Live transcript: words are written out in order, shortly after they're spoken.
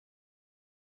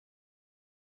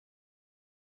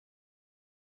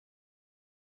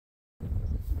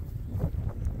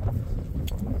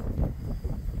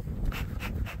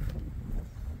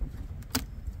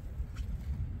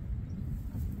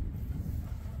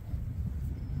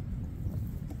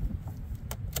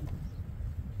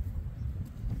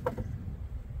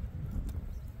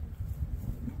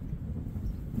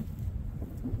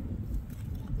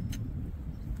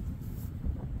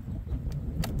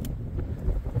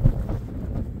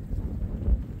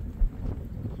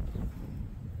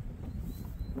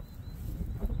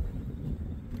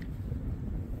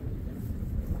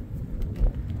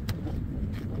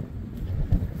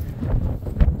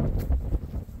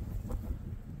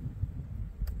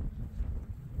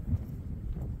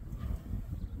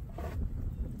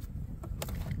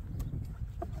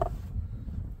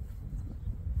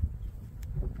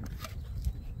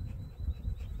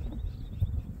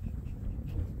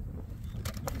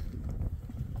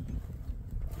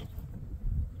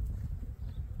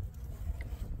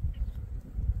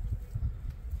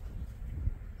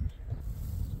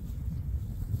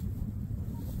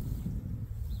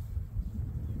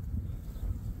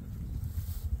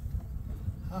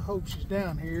I hope she's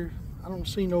down here. I don't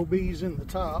see no bees in the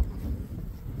top.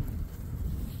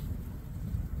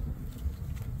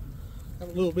 Got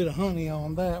a little bit of honey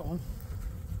on that one.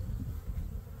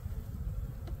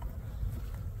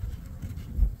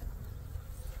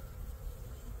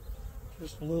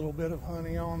 Just a little bit of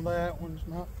honey on that one.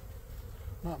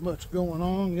 Not much going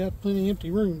on. Got plenty of empty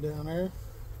room down there.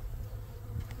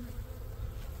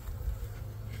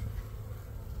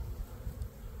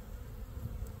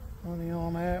 Honey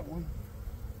on that one.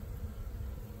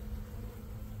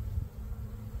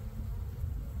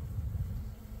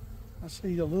 I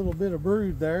see a little bit of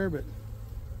brood there, but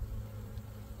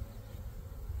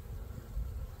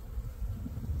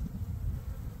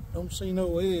don't see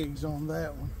no eggs on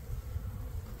that one.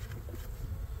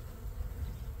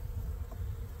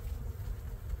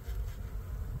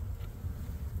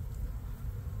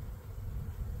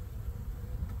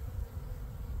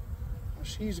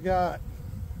 She's got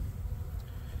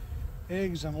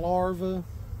eggs and larvae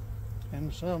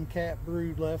and some cat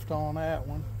brood left on that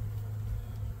one.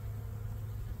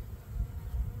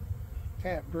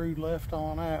 Cat brood left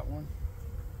on that one.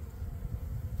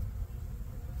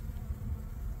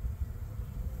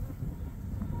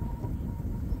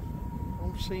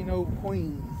 Don't see no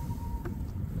queen.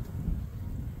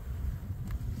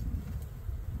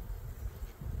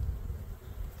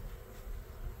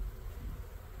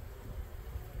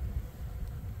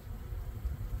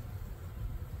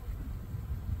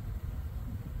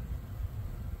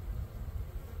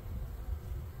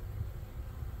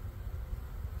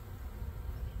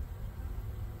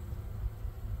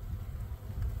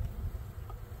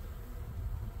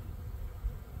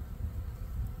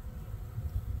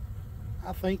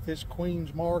 I think this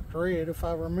queen's marked red if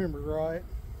I remember right.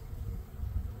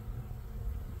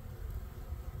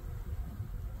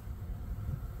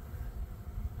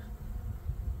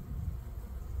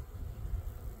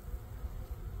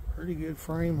 Pretty good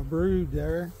frame of brood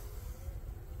there.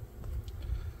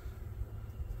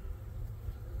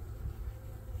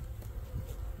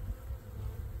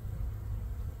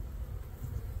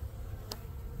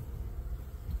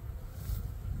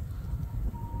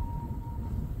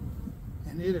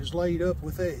 And it is laid up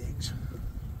with eggs.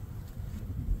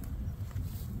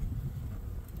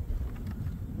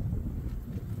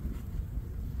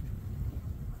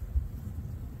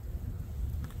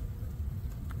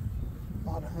 A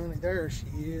lot of honey. There she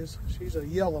is. She's a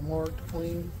yellow marked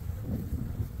queen.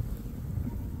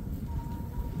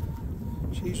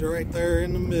 She's right there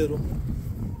in the middle.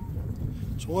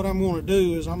 So what I'm going to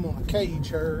do is I'm going to cage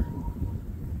her.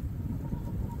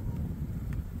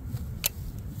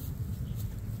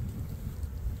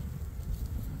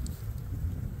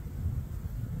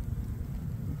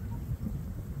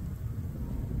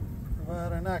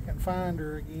 And I can find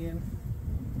her again.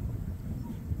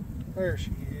 There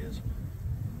she is.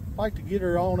 I'd like to get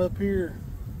her on up here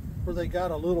where they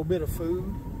got a little bit of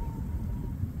food.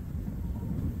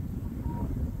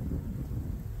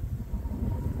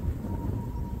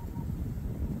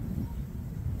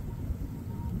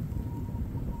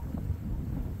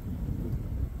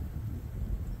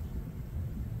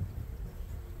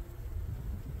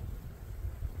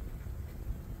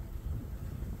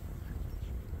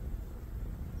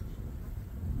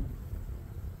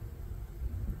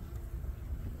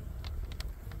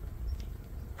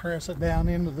 Press it down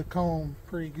into the comb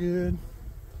pretty good.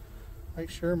 Make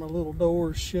sure my little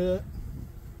door is shut.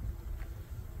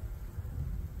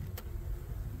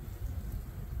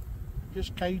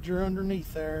 Just cage her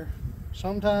underneath there.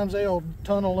 Sometimes they'll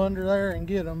tunnel under there and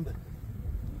get them, but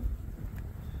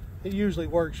it usually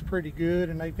works pretty good.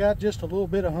 And they've got just a little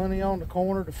bit of honey on the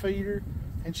corner to feed her,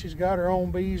 and she's got her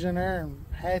own bees in there and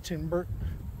hatching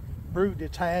brood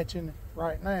that's hatching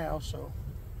right now. So,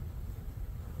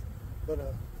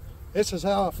 but this is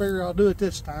how I figure I'll do it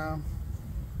this time.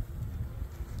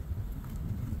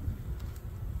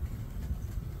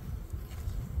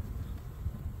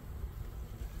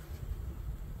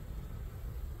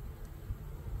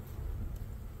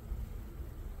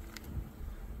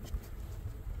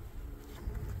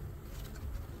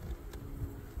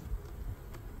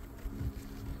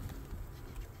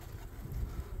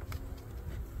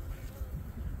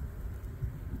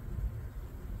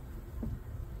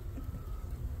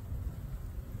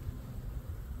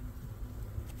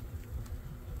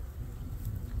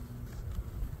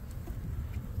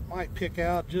 Might pick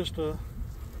out just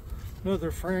another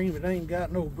frame that ain't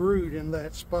got no brood in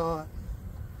that spot.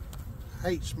 I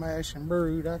hate smashing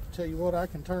brood. I can tell you what, I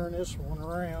can turn this one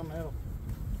around. That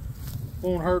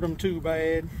won't hurt them too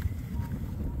bad.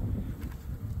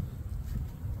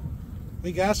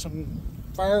 We got some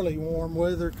fairly warm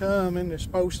weather coming. It's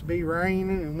supposed to be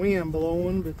raining and wind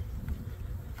blowing, but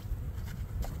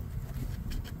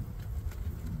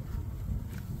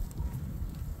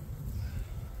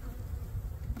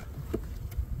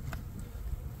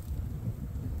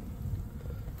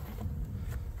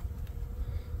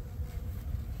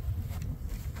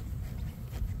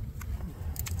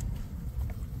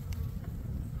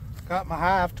got my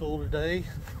hive tool today.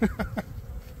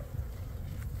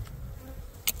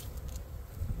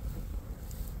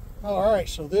 Alright,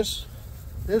 so this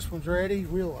one's ready.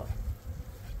 We'll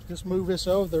just move this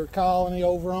other colony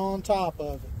over on top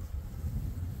of it.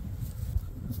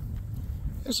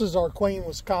 This is our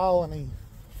queenless colony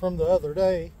from the other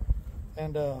day,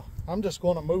 and I'm just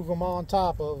going to move them on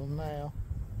top of them now.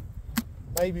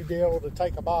 Maybe be able to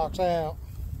take a box out.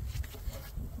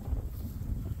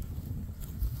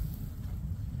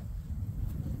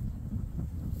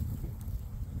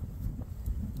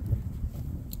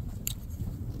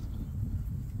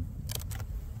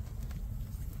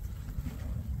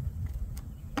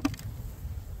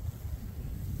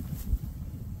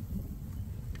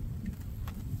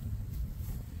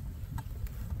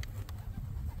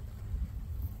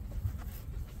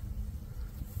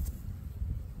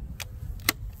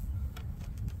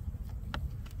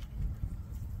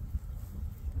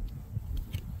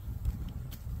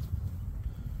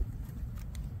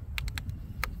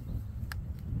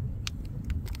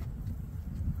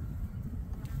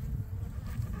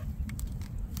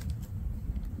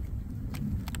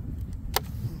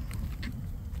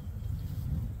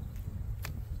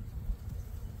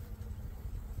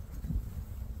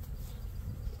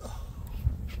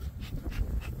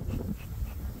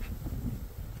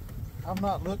 I've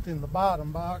not looked in the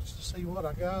bottom box to see what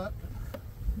I got.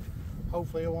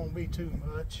 Hopefully it won't be too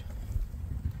much.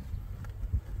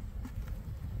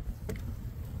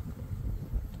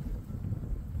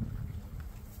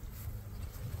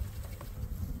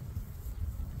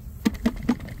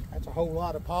 That's a whole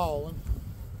lot of pollen.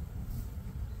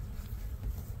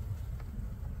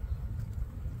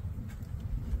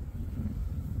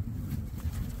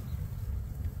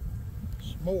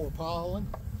 Some more pollen.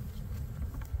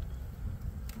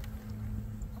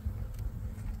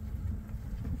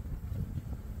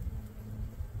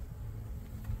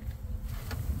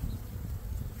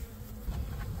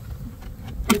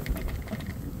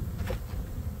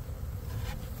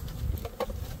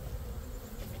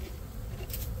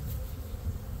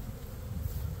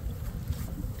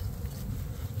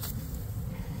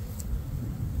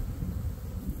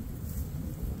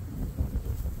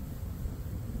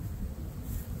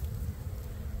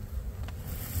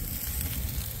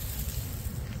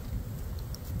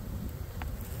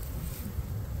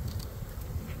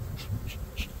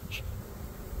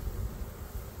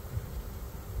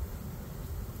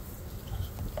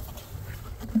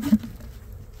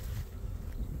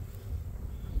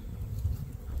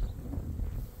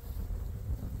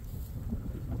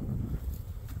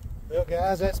 Well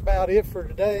guys, that's about it for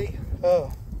today.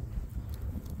 I'll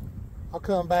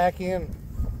come back in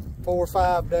 4 or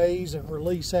 5 days and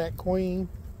release that queen.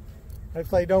 If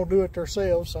they don't do it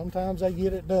themselves, sometimes they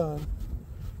get it done.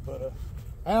 But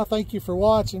I thank you for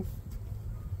watching.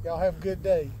 Y'all have a good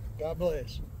day. God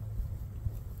bless.